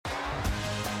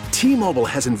T-Mobile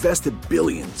has invested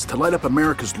billions to light up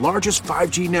America's largest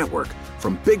 5G network,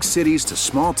 from big cities to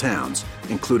small towns,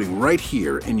 including right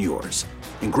here in yours.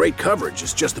 And great coverage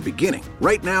is just the beginning.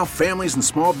 Right now, families and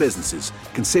small businesses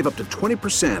can save up to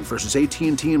 20% versus AT&T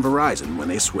and Verizon when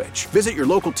they switch. Visit your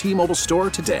local T-Mobile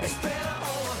store today.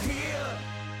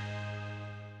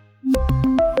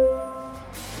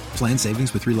 Plan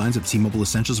savings with 3 lines of T-Mobile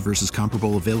Essentials versus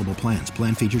comparable available plans.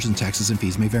 Plan features and taxes and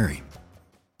fees may vary.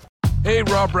 Hey,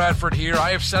 Rob Bradford here. I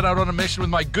have set out on a mission with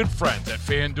my good friends at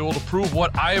FanDuel to prove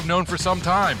what I have known for some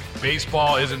time.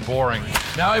 Baseball isn't boring.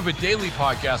 Now I have a daily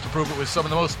podcast to prove it with some of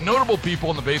the most notable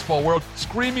people in the baseball world,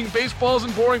 screaming baseball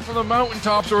isn't boring from the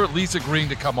mountaintops, or at least agreeing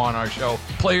to come on our show.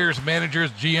 Players,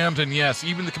 managers, GMs, and yes,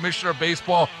 even the commissioner of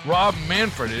baseball, Rob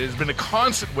Manfred. It has been a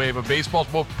constant wave of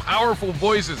baseball's most powerful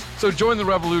voices. So join the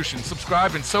revolution.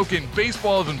 Subscribe and soak in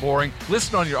Baseball Isn't Boring.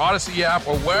 Listen on your Odyssey app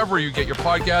or wherever you get your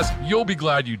podcast. You'll be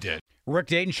glad you did. Rick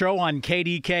Dayton Show on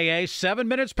KDKA, 7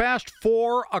 minutes past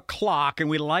 4 o'clock, and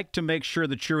we like to make sure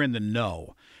that you're in the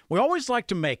know. We always like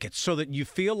to make it so that you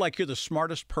feel like you're the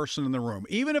smartest person in the room.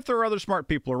 Even if there are other smart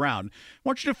people around, I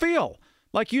want you to feel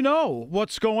like you know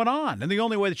what's going on. And the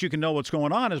only way that you can know what's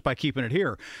going on is by keeping it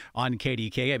here on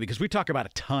KDKA, because we talk about a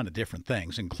ton of different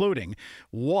things, including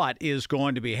what is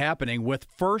going to be happening with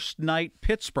First Night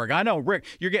Pittsburgh. I know, Rick,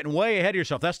 you're getting way ahead of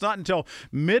yourself. That's not until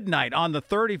midnight on the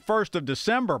 31st of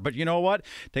December. But you know what?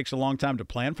 It takes a long time to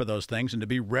plan for those things and to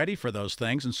be ready for those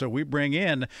things. And so we bring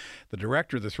in the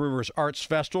director of the Three Rivers Arts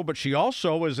Festival, but she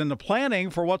also is in the planning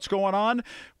for what's going on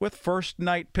with First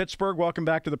Night Pittsburgh. Welcome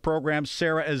back to the program,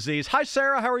 Sarah Aziz. Hi, Sarah.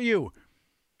 How are you?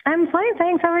 I'm fine,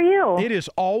 thanks. How are you? It is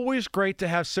always great to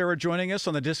have Sarah joining us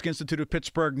on the Disc Institute of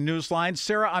Pittsburgh Newsline.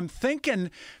 Sarah, I'm thinking,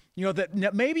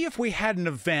 that maybe if we had an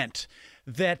event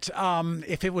that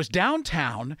if it was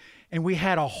downtown and we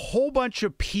had a whole bunch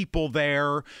of people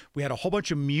there, we had a whole bunch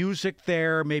of music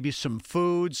there, maybe some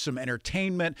food, some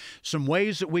entertainment, some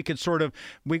ways that we could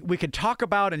we could talk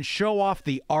about and show off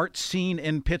the art scene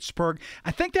in Pittsburgh.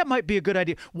 I think that might be a good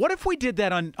idea. What if we did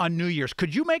that on New Year's?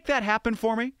 Could you make that happen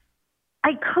for me?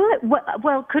 I could.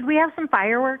 Well, could we have some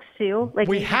fireworks too? Like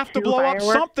we have to blow fireworks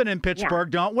up something in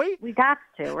Pittsburgh, don't we? We got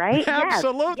to, right?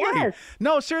 Absolutely. Yes.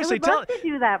 No, seriously. I would love to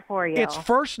do that for you. It's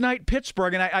First Night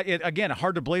Pittsburgh, and again,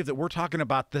 hard to believe that we're talking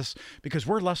about this because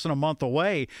we're less than a month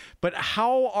away. But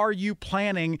how are you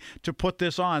planning to put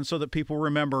this on so that people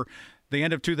remember the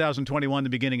end of 2021,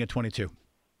 the beginning of 22?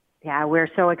 Yeah, we're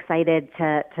so excited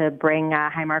to bring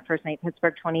Highmark First Night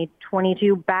Pittsburgh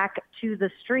 2022 back to the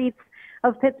streets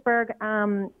of Pittsburgh.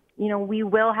 We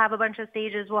will have a bunch of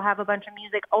stages. We'll have a bunch of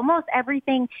music. Almost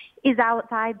everything is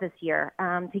outside this year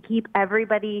to keep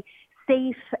everybody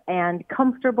safe and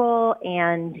comfortable.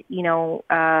 And,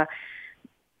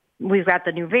 we've got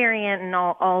the new variant and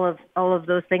all of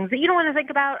those things that you don't want to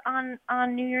think about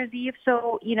on New Year's Eve.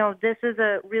 So, this is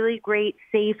a really great,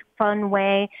 safe, fun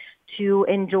way to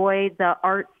enjoy the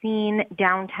art scene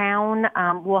downtown.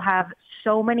 We'll have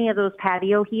so many of those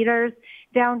patio heaters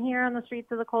down here on the streets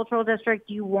of the Cultural District.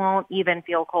 You won't even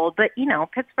feel cold. But,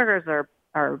 Pittsburghers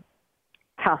are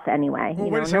tough anyway. Well,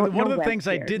 wait a second. One of the things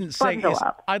I didn't say is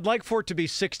I'd like for it to be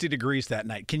 60 degrees that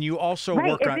night. Can you also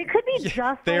work on... It could be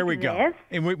just there like we go. This.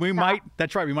 And we might...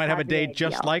 That's right. We might have a day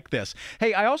just like this.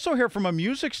 Hey, I also hear from a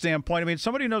music standpoint,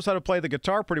 somebody knows how to play the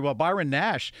guitar pretty well. Byron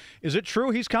Nash. Is it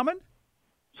true he's coming?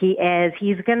 He is.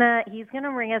 He's gonna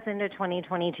bring us into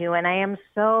 2022, and I am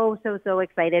so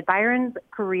excited. Byron's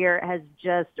career has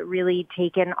just really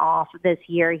taken off this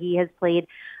year. He has played.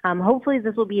 Hopefully,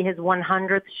 this will be his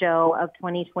 100th show of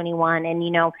 2021.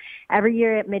 And every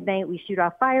year at midnight we shoot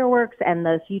off fireworks, and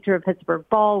the future of Pittsburgh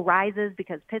Ball rises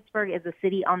because Pittsburgh is a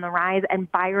city on the rise,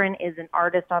 and Byron is an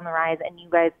artist on the rise. And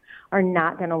you guys are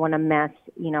not going to want to miss,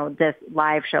 this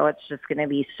live show. It's just going to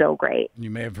be so great. You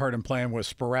may have heard him playing with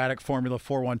Sporadic, Formula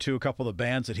 412, a couple of the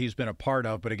bands that he's been a part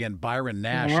of. But again, Byron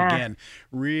Nash, again,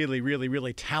 really, really,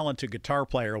 really talented guitar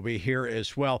player, will be here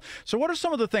as well. So what are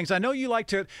some of the things? I know you like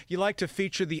to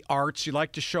feature the arts. You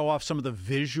like to show off some of the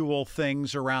visual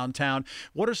things around town.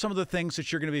 What are some of the things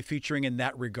that you're going to be featuring in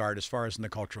that regard as far as in the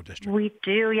Cultural District? We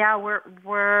do, yeah.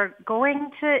 We're going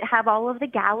to have all of the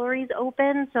galleries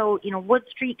open. So, Wood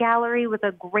Street Gallery with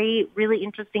a great, really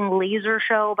interesting laser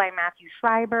show by Matthew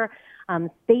Schreiber.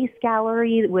 Space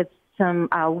Gallery with some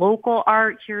local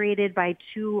art curated by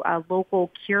two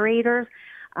local curators.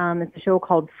 It's a show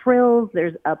called Frills.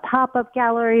 There's a pop-up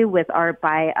gallery with art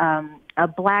by a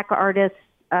Black artist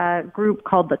group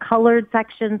called the Colored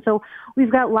Section. So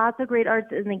we've got lots of great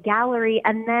arts in the gallery.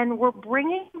 And then we're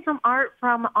bringing some art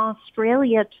from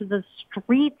Australia to the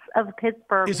streets of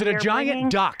Pittsburgh. Is it a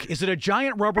giant duck? Is it a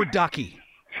giant rubber ducky?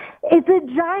 It's a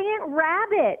giant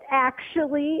rabbit,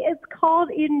 actually. It's called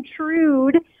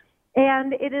Intrude,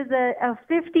 and it is a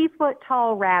 50-foot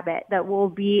tall rabbit that will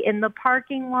be in the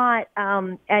parking lot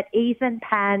at 8th and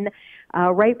Penn,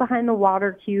 right behind the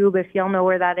Water Cube, if y'all know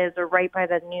where that is, or right by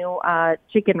the new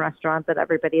chicken restaurant that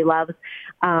everybody loves.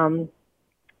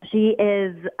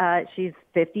 She's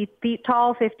 50 feet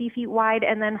tall, 50 feet wide,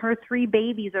 and then her 3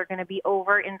 babies are going to be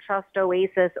over in Trust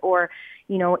Oasis, or,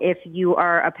 if you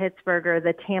are a Pittsburgher,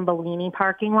 the Tambellini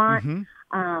parking lot,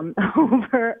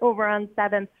 over on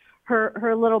 7th.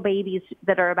 Her little babies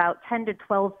that are about 10 to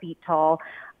 12 feet tall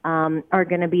are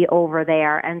going to be over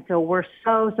there, and so we're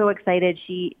so excited.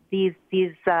 These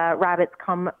rabbits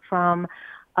come from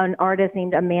an artist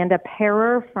named Amanda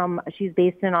Perrer. She's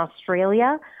based in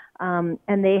Australia.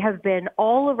 And they have been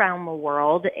all around the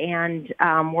world, and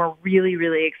we're really,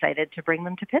 really excited to bring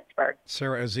them to Pittsburgh.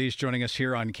 Sarah Aziz joining us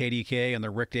here on KDK and the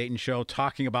Rick Dayton Show,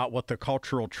 talking about what the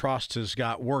Cultural Trust has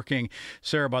got working.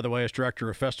 Sarah, by the way, is Director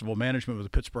of Festival Management with the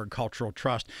Pittsburgh Cultural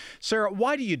Trust. Sarah,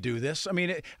 why do you do this? I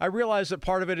mean, I realize that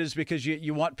part of it is because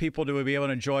you want people to be able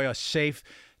to enjoy a safe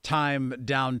time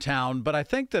downtown, but I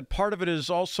think that part of it is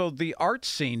also the art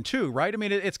scene too, right? I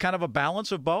mean, it's kind of a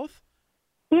balance of both.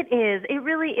 It is. It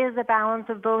really is a balance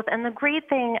of both. And the great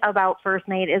thing about First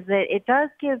Night is that it does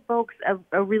give folks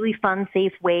a really fun,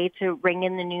 safe way to ring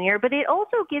in the new year, but it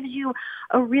also gives you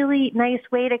a really nice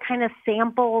way to kind of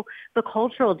sample the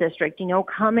cultural district,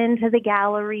 come into the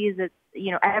galleries. It's,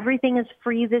 everything is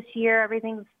free this year.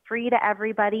 Everything's free to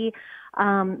everybody.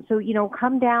 So,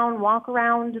 come down, walk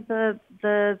around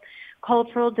the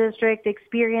cultural district,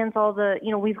 experience all the,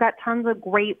 we've got tons of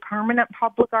great permanent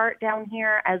public art down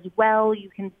here as well.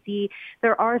 You can see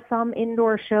there are some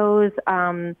indoor shows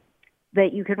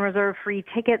that you can reserve free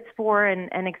tickets for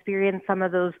and experience some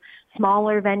of those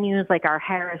smaller venues like our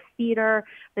Harris Theater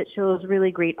that shows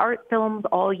really great art films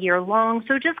all year long.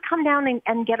 So just come down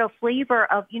and get a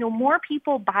flavor of, more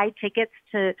people buy tickets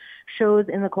to shows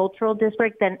in the cultural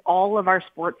district than all of our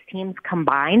sports teams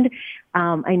combined.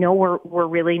 I know we're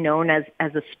really known as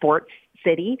a sports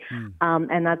city,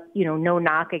 and that's, no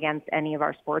knock against any of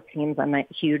our sports teams. I'm a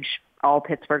huge all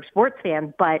Pittsburgh sports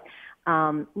fan, but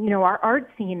our art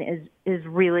scene is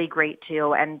really great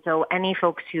too. And so any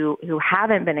folks who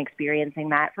haven't been experiencing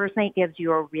that, First Night gives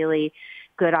you a really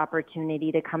good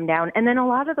opportunity to come down. And then a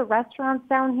lot of the restaurants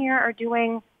down here are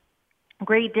doing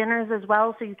great dinners as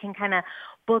well. So you can kind of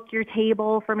book your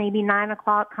table for maybe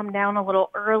 9:00, come down a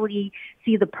little early,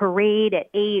 see the parade at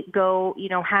 8, go,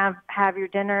 have your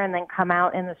dinner, and then come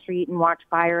out in the street and watch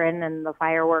Byron and the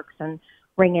fireworks and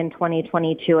ring in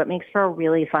 2022. It makes for a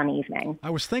really fun evening. I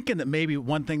was thinking that maybe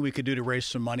one thing we could do to raise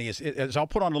some money is I'll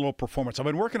put on a little performance. I've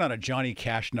been working on a Johnny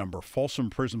Cash number, Folsom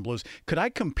Prison Blues. Could I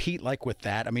compete with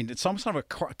that? I mean, it's some sort of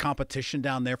a competition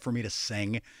down there for me to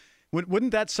sing.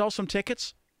 Wouldn't that sell some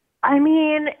tickets? I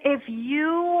mean, if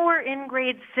you were in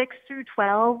grades 6 through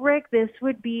 12, Rick, this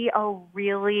would be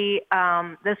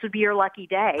this would be your lucky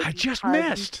day. I just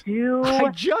missed.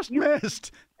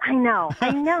 I know.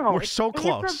 We're so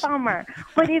close. It's a bummer.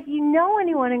 But if you know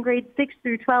anyone in grades 6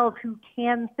 through 12 who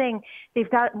can sing,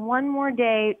 they've got one more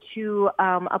day to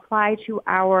apply to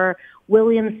our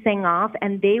Williams Sing-Off,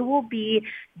 and they will be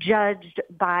judged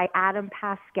by Adam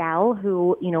Pascal,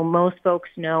 who, most folks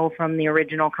know from the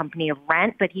original company of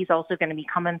Rent, but he's also going to be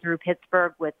coming through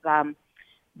Pittsburgh with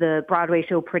the Broadway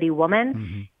show Pretty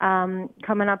Woman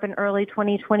coming up in early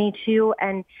 2022.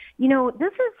 And,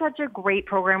 this is such a great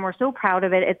program. We're so proud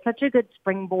of it. It's such a good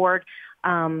springboard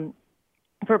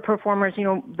for performers.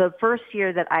 The first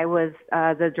year that I was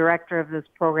the director of this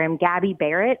program, Gabby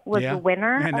Barrett was the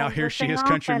winner. And now here she is,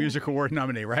 Country Music Award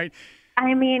nominee, right?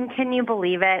 I mean, can you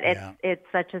believe it? It's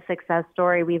such a success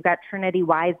story. We've got Trinity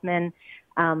Wiseman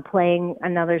playing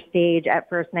another stage at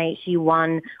First Night. She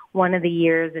won one of the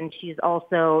years, and she's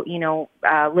also,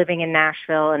 living in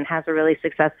Nashville and has a really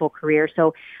successful career.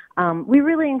 So we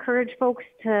really encourage folks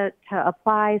to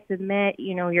apply, submit,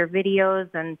 your videos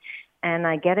and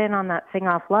get in on that Sing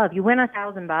Off Love. You win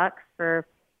 $1,000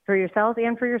 for yourself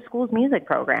and for your school's music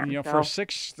program. For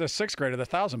the sixth grader,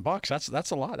 $1,000,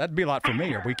 that's a lot. That'd be a lot for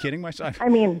me. Are we kidding myself? I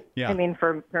mean,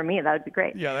 for me, that would be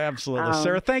great. Yeah, absolutely.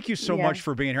 Sarah, thank you so much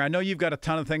for being here. I know you've got a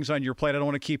ton of things on your plate. I don't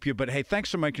want to keep you, but hey, thanks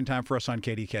for making time for us on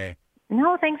KDK.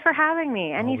 No, thanks for having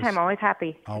me. Anytime, always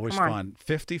happy. Always fun.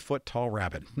 50-foot-tall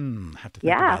rabbit. Have to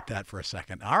think about that for a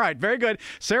second. All right, very good.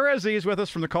 Sarah Aziz with us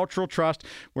from the Cultural Trust,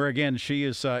 where, again, she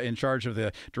is in charge of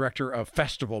the director of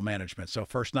festival management. So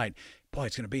first night, boy,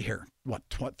 it's going to be here,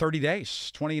 30 days,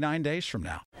 29 days from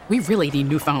now. We really need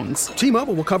new phones.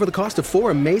 T-Mobile will cover the cost of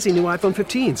 4 amazing new iPhone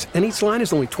 15s, and each line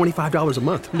is only $25 a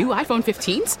month. New iPhone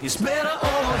 15s? It's better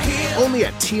over here. Only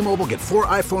at T-Mobile, get 4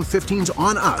 iPhone 15s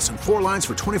on us and 4 lines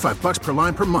for $25 per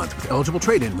line per month with eligible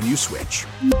trade-in when you switch.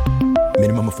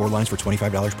 Minimum of 4 lines for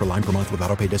 $25 per line per month with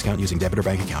auto-pay discount using debit or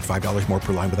bank account. $5 more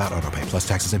per line without auto-pay, plus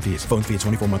taxes and fees. Phone fee at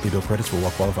 24 monthly bill credits for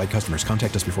well-qualified customers.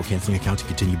 Contact us before canceling account to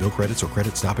continue bill credits or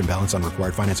credit stop and balance on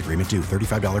required finance agreement due.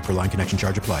 $35 per line connection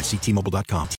charge applies. See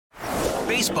T-Mobile.com.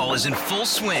 Baseball is in full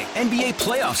swing. NBA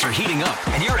playoffs are heating up,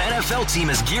 and your NFL team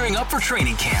is gearing up for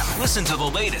training camp. Listen to the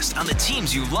latest on the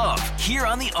teams you love here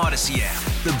on the Odyssey app.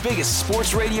 The biggest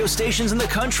sports radio stations in the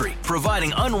country,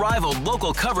 providing unrivaled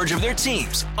local coverage of their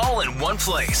teams, all in one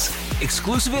place.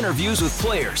 Exclusive interviews with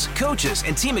players, coaches,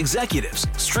 and team executives,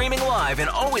 streaming live and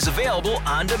always available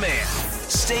on demand.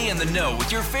 Stay in the know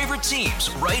with your favorite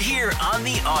teams right here on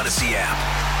the Odyssey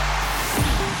app.